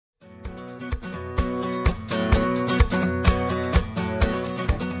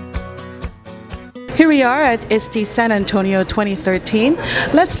Here we are at ISTE San Antonio 2013.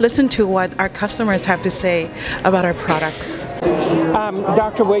 Let's listen to what our customers have to say about our products. I'm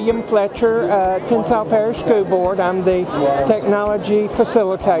Dr. William Fletcher, Tensas Parish School Board. I'm the technology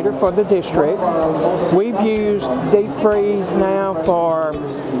facilitator for the district. We've used deep freeze now for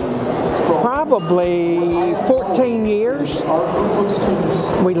probably 14 years.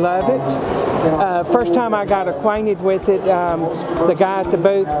 We love it. First time I got acquainted with it, the guy at the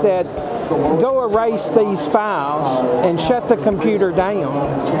booth said, "Go erase these files and shut the computer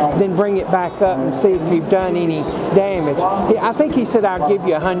down, then bring it back up and see if you've done any damage." I think he said, "I'll give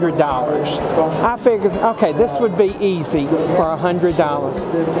you $100. I figured, okay, this would be easy for $100.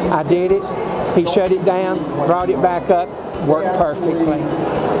 I did it. He shut it down, brought it back up, worked perfectly.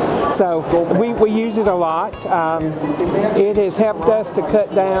 So we use it a lot. It has helped us to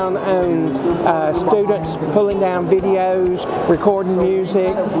cut down on students pulling down videos, recording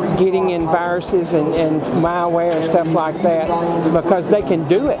music, getting in viruses and malware and stuff like that, because they can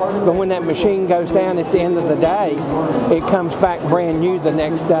do it. But when that machine goes down at the end of the day, it comes back brand new the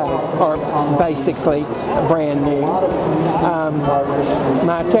next day, or basically brand new.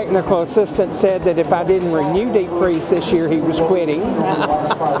 My technical assistant said that if I didn't renew deep freeze this year, he was quitting.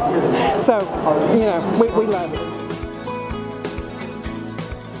 So, you know, we love it.